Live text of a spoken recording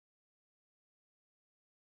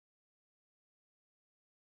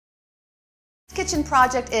Kitchen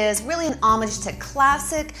project is really an homage to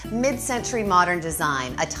classic mid-century modern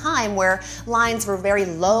design, a time where lines were very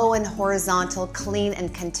low and horizontal, clean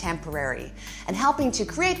and contemporary. And helping to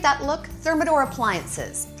create that look, Thermador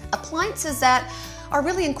appliances. Appliances that are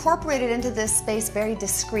really incorporated into this space very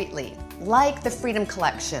discreetly, like the Freedom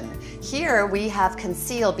Collection. Here we have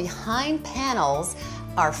concealed behind panels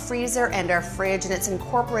our freezer and our fridge, and it's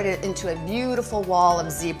incorporated into a beautiful wall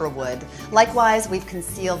of zebra wood. Likewise, we've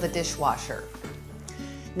concealed the dishwasher.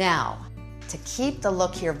 Now, to keep the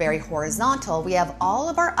look here very horizontal, we have all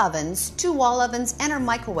of our ovens, 2 wall ovens and our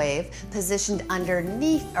microwave positioned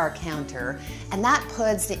underneath our counter, and that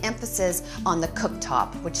puts the emphasis on the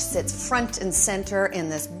cooktop, which sits front and center in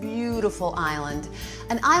this beautiful island.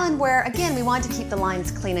 An island where, again, we want to keep the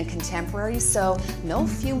lines clean and contemporary, so no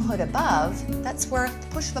fume hood above. That's where the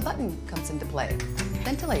push of a button comes into play.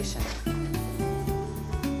 Ventilation.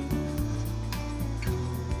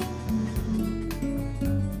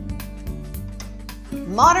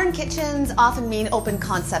 Modern kitchens often mean open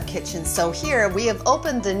concept kitchens, so here we have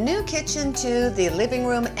opened the new kitchen to the living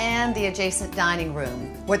room and the adjacent dining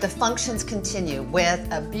room, where the functions continue with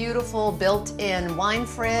a beautiful built-in wine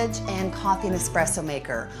fridge and coffee and espresso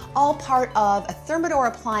maker, all part of a Thermador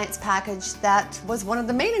appliance package that was one of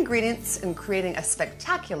the main ingredients in creating a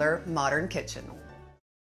spectacular modern kitchen.